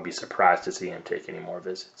 so I would be surprised to see him take any more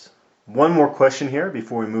visits. One more question here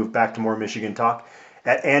before we move back to more Michigan talk.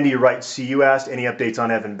 At Andy Wright CU asked, any updates on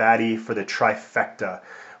Evan Batty for the trifecta?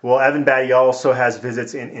 Well, Evan Batty also has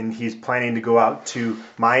visits, and he's planning to go out to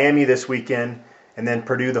Miami this weekend and then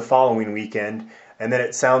Purdue the following weekend. And then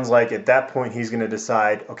it sounds like at that point he's going to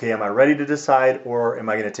decide, okay, am I ready to decide or am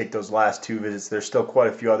I going to take those last 2 visits? There's still quite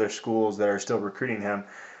a few other schools that are still recruiting him.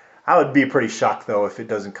 I would be pretty shocked, though, if it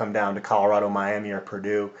doesn't come down to Colorado, Miami, or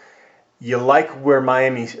Purdue. You like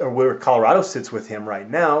where Colorado sits with him right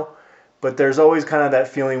now, but there's always kind of that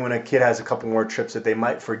feeling when a kid has a couple more trips that they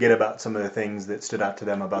might forget about some of the things that stood out to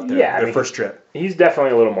them about their first trip. He's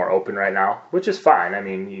definitely a little more open right now, which is fine. I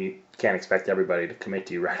mean, you can't expect everybody to commit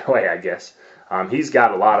to you right away, I guess. He's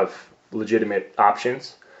got a lot of legitimate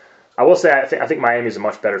options. I will say I think Miami's a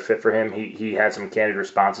much better fit for him. He had some candid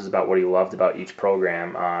responses about what he loved about each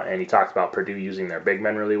program, and he talked about Purdue using their big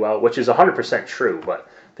men really well, which is 100% true, but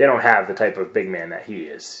they don't have the type of big man that he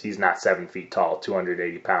is. He's not 7 feet tall,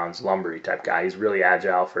 280 pounds, lumbery type guy. He's really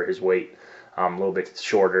agile for his weight, a little bit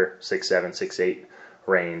shorter, 6'7", 6'8"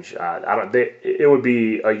 range. It would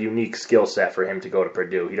be a unique skill set for him to go to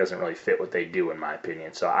Purdue. He doesn't really fit what they do, in my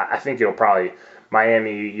opinion. So I think it'll probably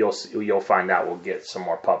Miami. You'll find out. We'll get some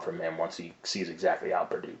more pub from him once he sees exactly how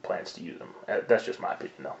Purdue plans to use him. That's just my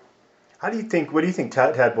opinion, though. What do you think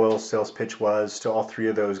Tad Boyle's sales pitch was to all three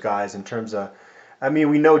of those guys in terms of? I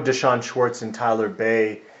mean, we know Deshaun Schwartz and Tyler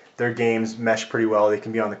Bay, their games mesh pretty well. They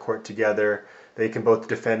can be on the court together. They can both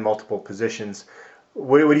defend multiple positions.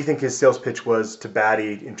 What do you think his sales pitch was to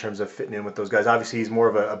Batty in terms of fitting in with those guys? Obviously, he's more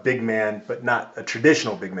of a big man, but not a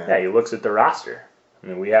traditional big man. Yeah, he looks at the roster. I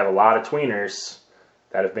mean, we have a lot of tweeners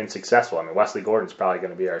that have been successful. I mean, Wesley Gordon's probably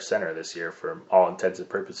going to be our center this year for all intents and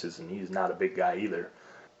purposes, and he's not a big guy either.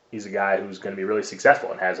 He's a guy who's going to be really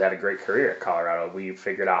successful and has had a great career at Colorado. We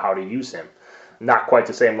figured out how to use him. Not quite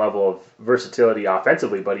the same level of versatility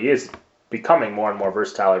offensively, but he is becoming more and more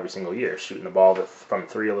versatile every single year, shooting the ball from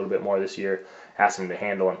three a little bit more this year, asking him to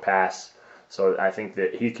handle and pass. So I think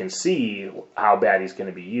that he can see how bad he's going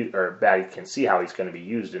to be used, or Batty can see how he's going to be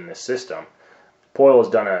used in this system. Poyle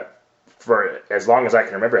has for as long as I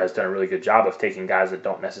can remember, has done a really good job of taking guys that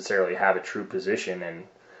don't necessarily have a true position and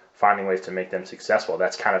finding ways to make them successful.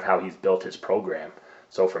 That's kind of how he's built his program.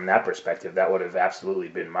 So from that perspective, that would have absolutely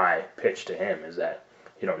been my pitch to him, is that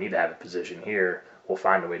you don't need to have a position here. We'll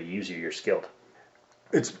find a way to use you. You're skilled.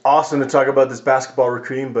 It's awesome to talk about this basketball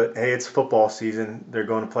recruiting, but hey, it's football season. They're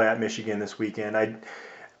going to play at Michigan this weekend. I'm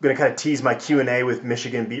going to kind of tease my Q&A with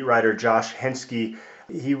Michigan beat writer Josh Henske.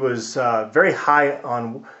 He was very high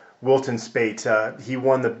on Wilton Spate. He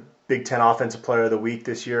won the Big Ten Offensive Player of the Week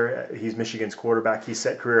this year. He's Michigan's quarterback. He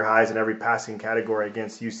set career highs in every passing category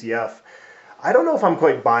against UCF. I don't know if I'm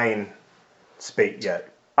quite buying Spate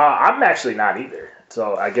yet. I'm actually not either.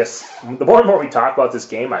 So I guess the more and more we talk about this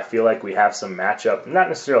game, I feel like we have some matchup, not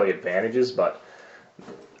necessarily advantages, but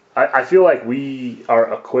I feel like we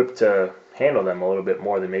are equipped to handle them a little bit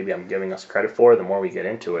more than maybe I'm giving us credit for the more we get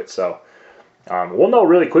into it. So we'll know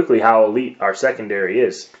really quickly how elite our secondary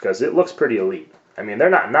is, because it looks pretty elite. I mean, they're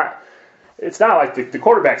not it's not like the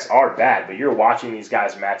quarterbacks are bad, but you're watching these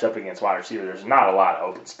guys match up against wide receivers. There's not a lot of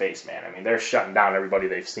open space, man. I mean, they're shutting down everybody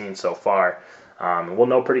they've seen so far. And we'll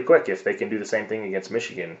know pretty quick if they can do the same thing against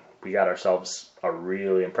Michigan. We got ourselves a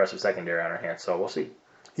really impressive secondary on our hands, so we'll see.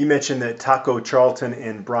 He mentioned that Taco Charlton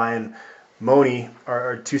and Brian Money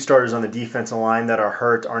are two starters on the defensive line that are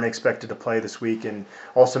hurt, aren't expected to play this week, and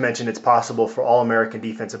also mentioned it's possible for All-American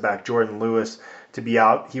defensive back Jordan Lewis to be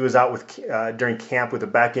out. He was out during camp with a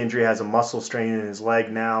back injury, has a muscle strain in his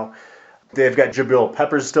leg now. They've got Jabril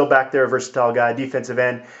Peppers still back there, a versatile guy. Defensive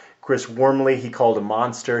end, Chris Wormley, he called a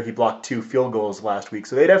monster. He blocked 2 field goals last week.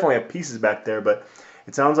 So they definitely have pieces back there, but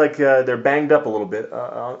it sounds like they're banged up a little bit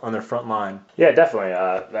on their front line. Yeah, definitely.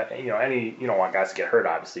 You don't want guys to get hurt,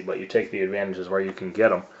 obviously, but you take the advantages where you can get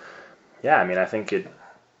them. Yeah, I mean, I think it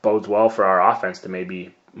bodes well for our offense to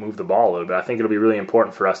maybe move the ball a little bit. I think it'll be really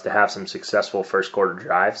important for us to have some successful first quarter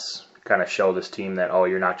drives, kind of show this team that,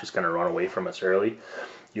 you're not just going to run away from us early.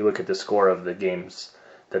 You look at the score of the games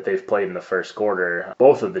that they've played in the first quarter.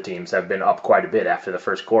 Both of the teams have been up quite a bit after the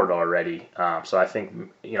first quarter already. So I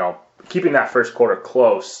think, keeping that first quarter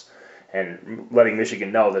close and letting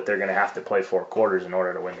Michigan know that they're going to have to play 4 quarters in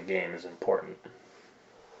order to win the game is important.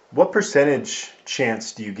 What percentage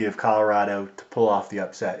chance do you give Colorado to pull off the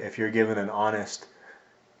upset if you're given an honest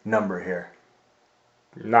number here?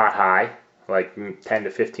 Not high, like 10 to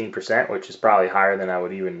 15%, which is probably higher than I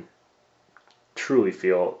would even truly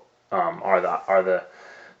feel are the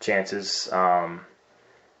chances.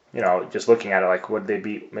 Just looking at it, like, would they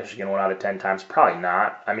beat Michigan 1 out of 10 times? Probably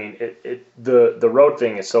not. I mean, the road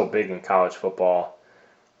thing is so big in college football.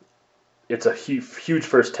 It's a huge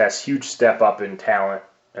first test, huge step up in talent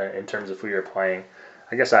in terms of who you're playing.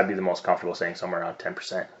 I guess I'd be the most comfortable saying somewhere around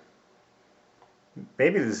 10%.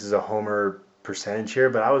 Maybe this is a homer percentage here,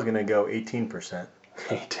 but I was going to go 18%.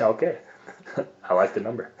 Okay. I like the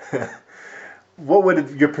number. What would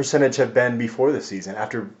your percentage have been before the season?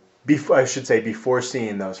 Before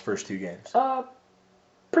seeing those first 2 games?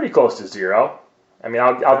 Pretty close to 0. I mean,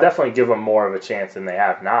 I'll definitely give them more of a chance than they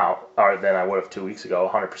have now, or than I would have 2 weeks ago,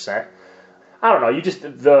 100%. I don't know.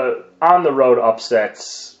 The on-the-road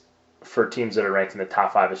upsets for teams that are ranked in the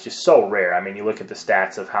top 5 is just so rare. I mean, you look at the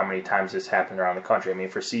stats of how many times this happened around the country. I mean,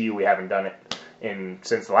 for CU, we haven't done it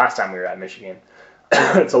since the last time we were at Michigan.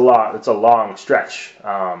 it's a long stretch.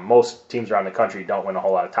 Most teams around the country don't win a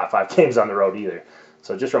whole lot of top 5 games on the road either.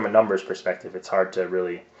 So just from a numbers perspective, it's hard to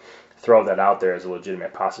really throw that out there as a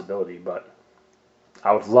legitimate possibility. But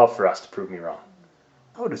I would love for us to prove me wrong.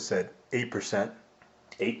 I would have said 8%.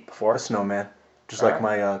 8 before? A snowman. Just like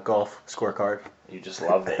my golf scorecard. You just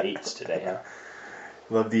love the 8s today, huh?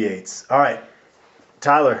 Love the 8s. All right.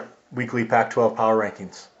 Tyler, weekly Pac-12 power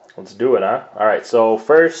rankings. Let's do it, huh? All right, so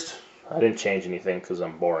first, I didn't change anything because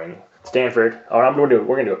I'm boring. Stanford. Oh, we're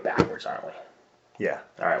going to do it backwards, aren't we? Yeah.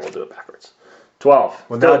 All right, we'll do it backwards. 12.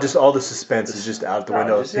 Well, now just all the suspense is just out the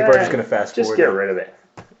window. People are just going to fast forward. Just get rid of it.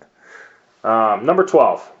 Number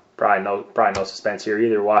 12. Probably no suspense here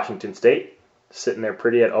either. Washington State. Sitting there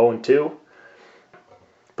pretty at 0-2.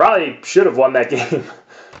 Probably should have won that game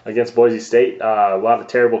against Boise State. A lot of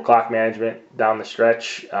terrible clock management down the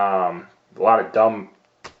stretch. A lot of dumb,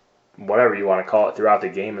 whatever you want to call it, throughout the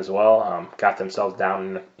game as well. Got themselves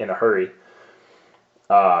down in a hurry.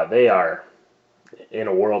 They are in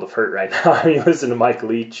a world of hurt right now. I mean, listen to Mike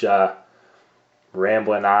Leach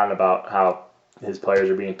rambling on about how his players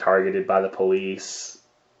are being targeted by the police.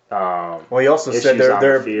 Well, he also said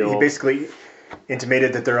he basically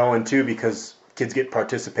intimated that they're 0-2 because kids get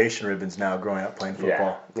participation ribbons now growing up playing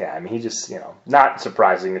football. Yeah. I mean, he just, not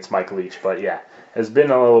surprising. It's Mike Leach, but yeah, has been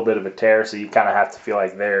a little bit of a tear. So you kind of have to feel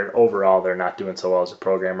like they're not doing so well as a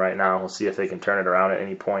program right now. We'll see if they can turn it around at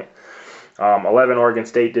any point. 11, Oregon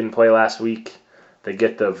State didn't play last week. They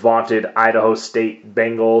get the vaunted Idaho State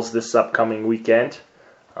Bengals this upcoming weekend.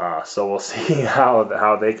 So we'll see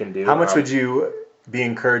how they can do. How much would you be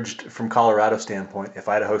encouraged from Colorado's standpoint if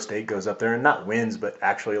Idaho State goes up there and not wins, but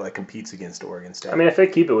actually competes against Oregon State? I mean, if they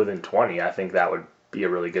keep it within 20, I think that would be a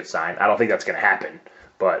really good sign. I don't think that's going to happen,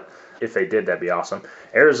 but if they did, that'd be awesome.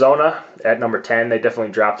 Arizona at number 10, they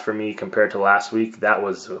definitely dropped for me compared to last week. That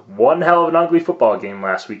was one hell of an ugly football game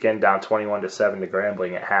last weekend, down 21-7 to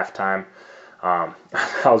Grambling at halftime. I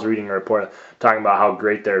was reading a report talking about how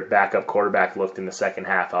great their backup quarterback looked in the second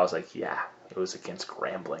half. I was like, yeah, it was against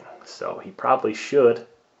Grambling, so he probably should.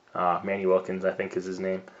 Manny Wilkins, I think, is his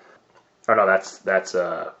name. Oh no, that's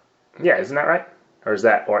isn't that right? Or is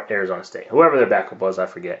that Arizona State? Whoever their backup was, I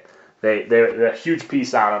forget. They a huge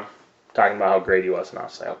piece on him, talking about how great he was, and I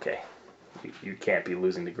was like, okay, you can't be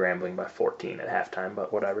losing to Grambling by 14 at halftime,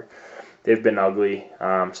 but whatever. They've been ugly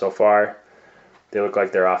so far. They look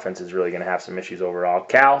like their offense is really going to have some issues overall.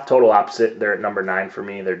 Cal, total opposite. They're at number 9 for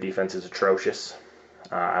me. Their defense is atrocious.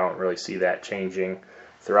 I don't really see that changing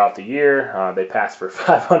throughout the year. They passed for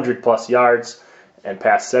 500-plus yards and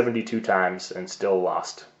passed 72 times and still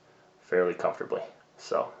lost fairly comfortably.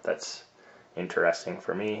 So that's interesting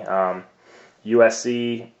for me.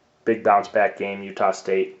 USC, big bounce-back game. Utah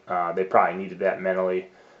State, they probably needed that mentally.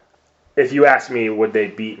 If you ask me, would they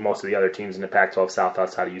beat most of the other teams in the Pac-12 South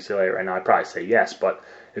outside of UCLA right now, I'd probably say yes, but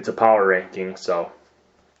it's a power ranking, so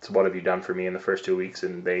it's what have you done for me in the first 2 weeks,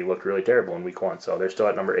 and they looked really terrible in week 1, so they're still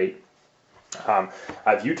at number 8. I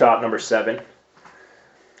have Utah at number 7.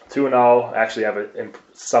 2-0, actually have a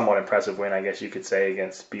somewhat impressive win, I guess you could say,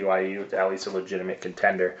 against BYU, at least a legitimate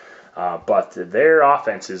contender, but their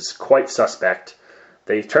offense is quite suspect.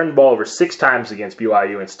 They turned the ball over 6 times against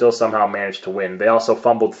BYU and still somehow managed to win. They also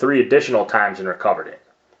fumbled 3 additional times and recovered it.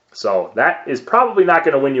 So that is probably not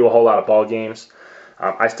going to win you a whole lot of ball games.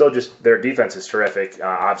 Their defense is terrific.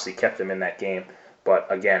 Obviously kept them in that game. But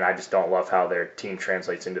again, I just don't love how their team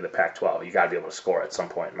translates into the Pac-12. You got to be able to score at some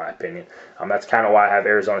point, in my opinion. That's kind of why I have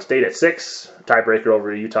Arizona State at 6, tiebreaker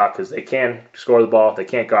over Utah, because they can score the ball. They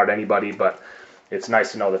can't guard anybody, but it's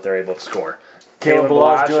nice to know that they're able to score. Kalen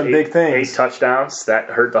Ballage doing big things. 8 touchdowns. That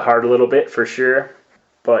hurt the heart a little bit for sure.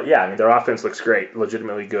 But yeah, I mean, their offense looks great,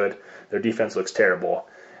 legitimately good. Their defense looks terrible.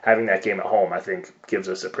 Having that game at home, I think, gives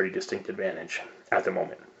us a pretty distinct advantage at the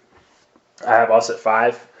moment. I have us at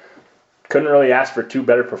 5. Couldn't really ask for 2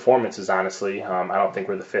 better performances, honestly. I don't think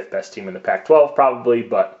we're the 5th best team in the Pac-12, probably,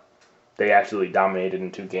 but they actually dominated in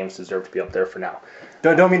 2 games, deserve to be up there for now.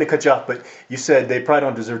 Don't mean to cut you off, but you said they probably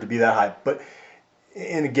don't deserve to be that high.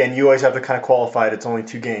 And again, you always have to kind of qualify it. It's only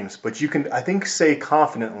 2 games. But you can, I think, say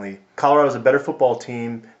confidently, Colorado's a better football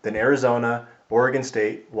team than Arizona, Oregon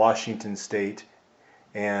State, Washington State,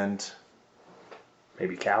 and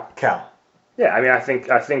maybe Cal. Yeah, I mean, I think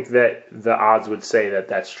that the odds would say that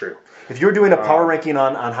that's true. If you were doing a power ranking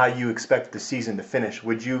on how you expect the season to finish,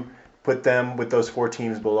 would you put them with those 4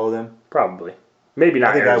 teams below them? Probably. Maybe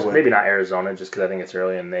not Arizona. Maybe not Arizona, just because I think it's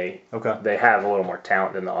early and they have a little more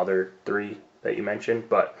talent than the other 3 that you mentioned.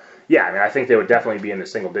 But yeah, I mean, I think they would definitely be in the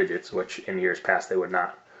single digits, which in years past they would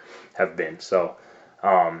not have been. So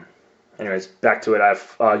anyways, back to it. I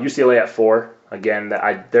have UCLA at 4. Again,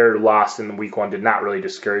 their loss in week 1 did not really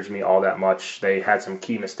discourage me all that much. They had some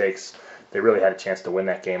key mistakes. They really had a chance to win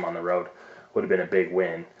that game on the road. Would have been a big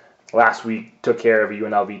win. Last week, took care of a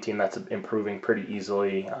UNLV team that's improving pretty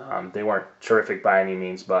easily. They weren't terrific by any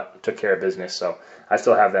means, but took care of business. So I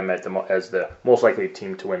still have them as the most likely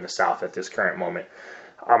team to win the South at this current moment.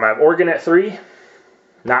 I have Oregon at 3.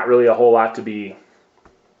 Not really a whole lot to be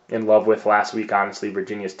in love with last week, honestly.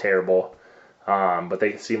 Virginia's terrible. But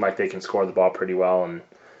they seem like they can score the ball pretty well, and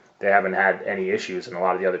they haven't had any issues, and a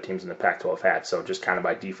lot of the other teams in the Pac-12 had. So just kind of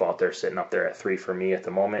by default, they're sitting up there at 3 for me at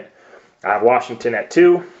the moment. I have Washington at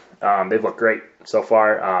 2. They've looked great so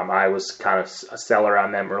far. I was kind of a seller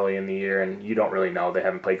on them early in the year, and you don't really know. They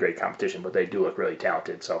haven't played great competition, but they do look really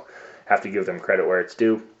talented, so have to give them credit where it's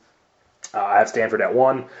due. I have Stanford at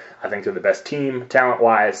 1. I think they're the best team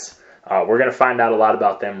talent-wise. We're going to find out a lot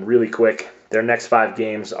about them really quick. Their next 5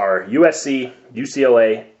 games are USC,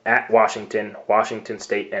 UCLA, at Washington, Washington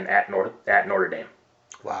State, and at Notre Dame.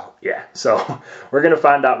 Wow. Yeah, so we're going to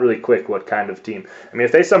find out really quick what kind of team. I mean,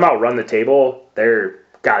 if they somehow run the table, they're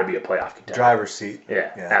got to be a playoff contender. Driver's seat.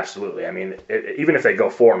 Yeah, absolutely. I mean, even if they go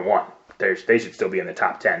 4-1, they should still be in the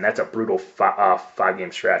top 10. That's a brutal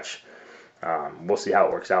 5-game stretch. We'll see how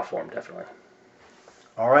it works out for them, definitely.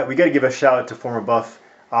 All right, we got to give a shout out to former Buff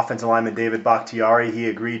offensive lineman David Bakhtiari. He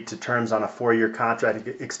agreed to terms on a 4-year contract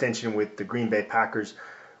extension with the Green Bay Packers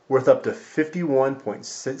worth up to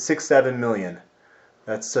 $51.67 million.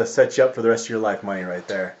 That's set you up for the rest of your life money right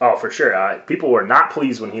there. Oh, for sure. People were not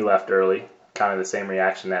pleased when he left early. Kind of the same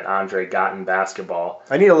reaction that Andre got in basketball.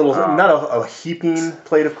 I need a little, not a heaping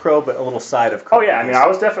plate of crow, but a little side of crow. Oh, yeah. I mean,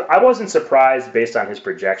 I wasn't surprised based on his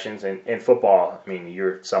projections. In football, I mean,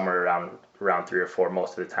 you're somewhere around 3 or 4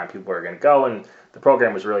 most of the time people are going to go, and the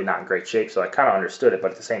program was really not in great shape, so I kind of understood it.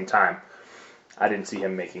 But at the same time, I didn't see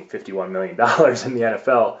him making $51 million in the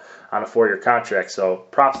NFL on a 4-year contract. So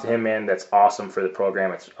props to him, man. That's awesome for the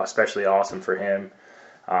program. It's especially awesome for him.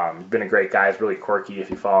 He's been a great guy. He's really quirky. If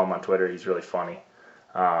you follow him on Twitter, he's really funny.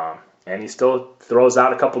 And he still throws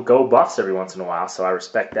out a couple go buffs every once in a while, so I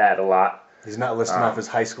respect that a lot. He's not listing off his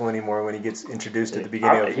high school anymore when he gets introduced at the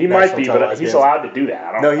beginning of he might be, but he's allowed to do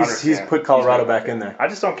that. He's put Colorado back in there. I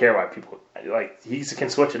just don't care why people he can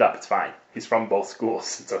switch it up. It's fine. He's from both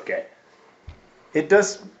schools. It's okay. It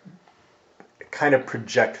does kind of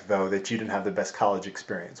project, though, that you didn't have the best college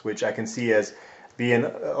experience, which I can see as being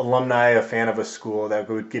an alumni, a fan of a school, that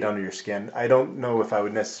would get under your skin. I don't know if I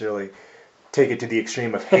would necessarily take it to the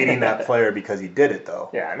extreme of hating that player because he did it, though.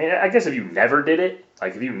 Yeah, I mean, I guess if you never did it,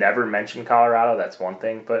 like if you never mentioned Colorado, that's one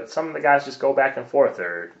thing. But some of the guys just go back and forth,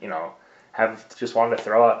 or have just wanted to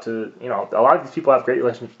throw out to a lot of these people have great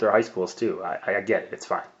relationships with their high schools too. I get it; it's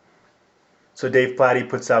fine. So Dave Platty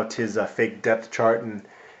puts out his fake depth chart, and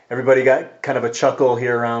everybody got kind of a chuckle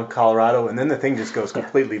here around Colorado, and then the thing just goes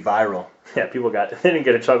completely viral. Yeah, they didn't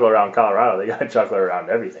get a chuckle around Colorado; they got a chuckle around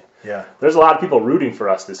everything. Yeah, there's a lot of people rooting for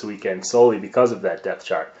us this weekend solely because of that depth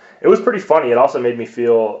chart. It was pretty funny. It also made me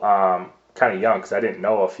feel kind of young because I didn't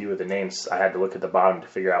know a few of the names. I had to look at the bottom to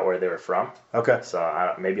figure out where they were from. Okay.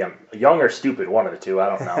 So maybe I'm young or stupid, one of the two. I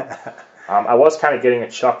don't know. I was kind of getting a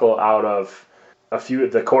chuckle out of a few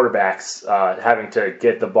of the quarterbacks having to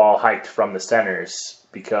get the ball hiked from the centers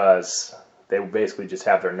because they would basically just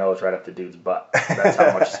have their nose right up the dude's butt. That's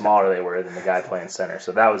how much smaller they were than the guy playing center.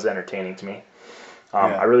 So that was entertaining to me.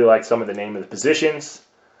 I really liked some of the name of the positions.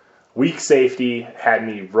 Weak safety had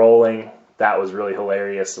me rolling. That was really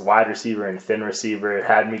hilarious. Wide receiver and thin receiver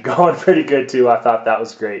had me going pretty good, too. I thought that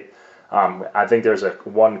was great. I think there's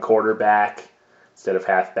one quarterback instead of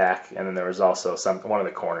halfback, and then there was also one of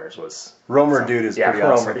the corners was... Romer Dude is pretty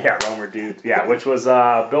awesome. Romer Dude. Yeah, which was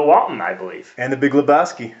Bill Walton, I believe. And the Big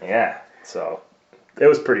Lebowski. Yeah, so it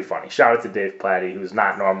was pretty funny. Shout out to Dave Platty, who's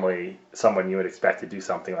not normally someone you would expect to do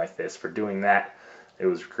something like this, for doing that. It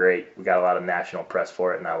was great. We got a lot of national press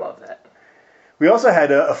for it, and I love that. We also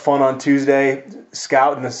had a fun on Tuesday.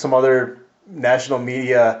 Scout and some other national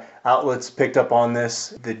media outlets picked up on this.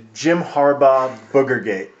 The Jim Harbaugh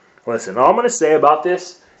Boogergate. Listen, all I'm going to say about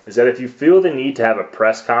this is that if you feel the need to have a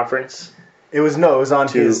press conference... It was on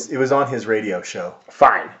his radio show.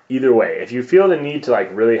 Fine. Either way. If you feel the need to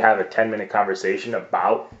really have a 10-minute conversation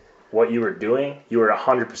about what you were doing, you were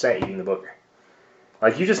 100% eating the booger.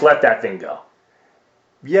 You just let that thing go.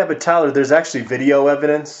 Yeah, but Tyler, there's actually video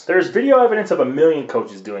evidence. There's video evidence of a million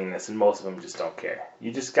coaches doing this, and most of them just don't care.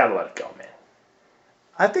 You just got to let it go, man.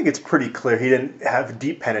 I think it's pretty clear he didn't have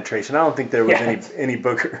deep penetration. I don't think there was any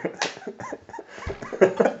booger.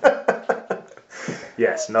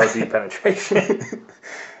 Yes, no deep penetration.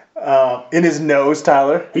 In his nose,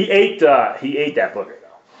 Tyler. He ate that booger,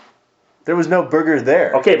 though. There was no booger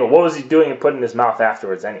there. Okay, but what was he doing and putting in his mouth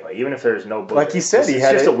afterwards anyway? Even if there's no booger. Like you said,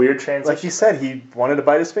 it's just a weird transition. Like you said, he wanted to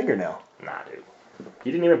bite his fingernail. Nah, dude.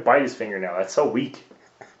 He didn't even bite his fingernail. That's so weak.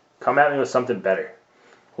 Come at me with something better.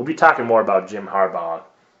 We'll be talking more about Jim Harbaugh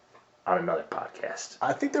on another podcast.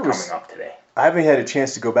 I think there was coming up today. I haven't had a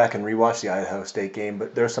chance to go back and rewatch the Idaho State game,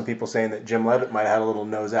 but there are some people saying that Jim Leavitt might have had a little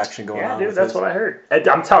nose action going on. Yeah, dude, that's what I heard.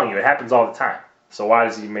 I'm telling you, it happens all the time. So why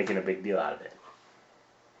is he making a big deal out of it?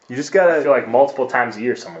 You just gotta. I feel like multiple times a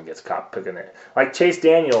year someone gets caught picking it. Like Chase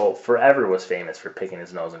Daniel forever was famous for picking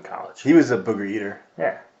his nose in college. He was a booger eater.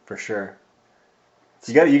 Yeah, for sure.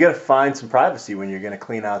 You gotta find some privacy when you're gonna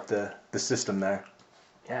clean out the system there.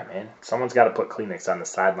 Yeah, man. Someone's got to put Kleenex on the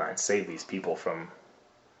sideline, save these people from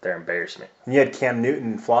their embarrassment. And you had Cam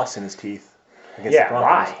Newton floss in his teeth against the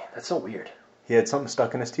Broncos. Why? That's so weird. He had something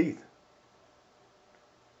stuck in his teeth.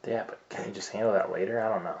 Yeah, but can you just handle that later? I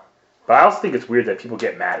don't know. But I also think it's weird that people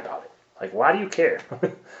get mad about it. Like, why do you care?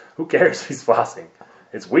 Who cares if he's flossing?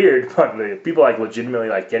 It's weird, but people like legitimately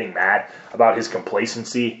like getting mad about his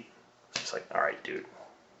complacency. It's just like, all right, dude,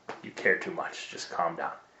 you care too much. Just calm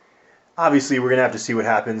down. Obviously, we're gonna have to see what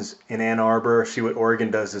happens in Ann Arbor. See what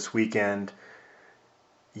Oregon does this weekend.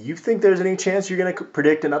 You think there's any chance you're gonna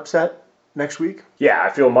predict an upset next week? Yeah, I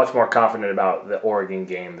feel much more confident about the Oregon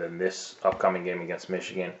game than this upcoming game against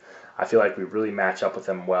Michigan. I feel like we really match up with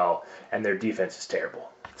them well, and their defense is terrible.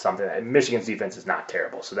 Michigan's defense is not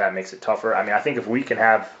terrible, so that makes it tougher. I mean, I think if we can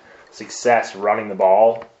have success running the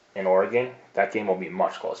ball in Oregon, that game will be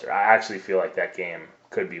much closer. I actually feel like that game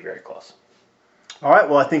could be very close. All right,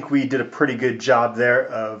 well, I think we did a pretty good job there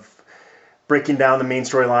of breaking down the main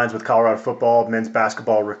storylines with Colorado football, men's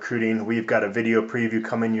basketball recruiting. We've got a video preview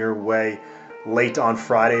coming your way late on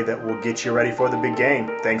Friday that will get you ready for the big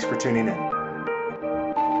game. Thanks for tuning in.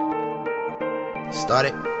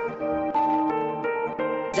 Started.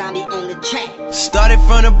 Johnny on the track. Started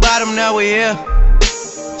from the bottom, now we're here.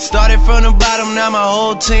 Started from the bottom, now my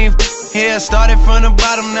whole team here. Started from the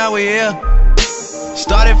bottom, now we're here.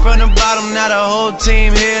 Started from the bottom, now the whole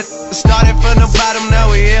team here. Started from the bottom, now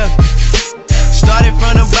we're here.